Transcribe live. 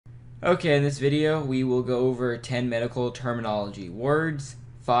Okay, in this video we will go over 10 medical terminology words,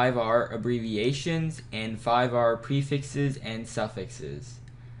 5 are abbreviations, and 5 are prefixes and suffixes.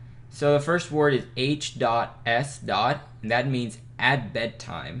 So the first word is H.S. and that means at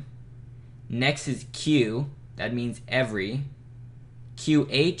bedtime. Next is Q, that means every.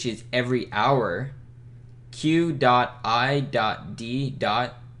 QH is every hour. Q.I.D.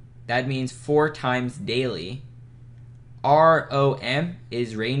 that means 4 times daily. ROM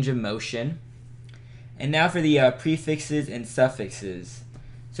is range of motion. And now for the prefixes and suffixes.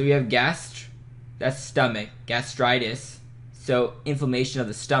 So we have gast, that's stomach, gastritis, so inflammation of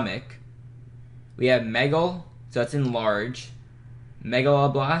the stomach. We have megal, so that's enlarge.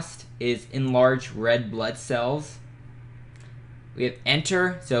 Megaloblast is enlarged red blood cells. We have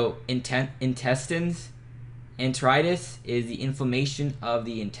enter, so intestines. Enteritis is the inflammation of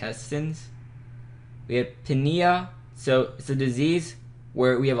the intestines. We have pinea, so it's a disease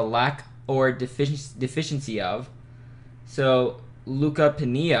where we have a lack or deficiency of. So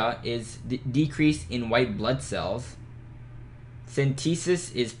leukopenia is decrease in white blood cells.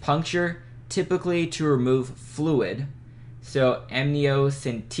 Centesis is puncture, typically to remove fluid. So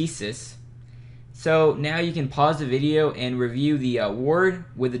amniocentesis. So now you can pause the video and review the word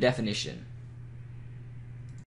with the definition.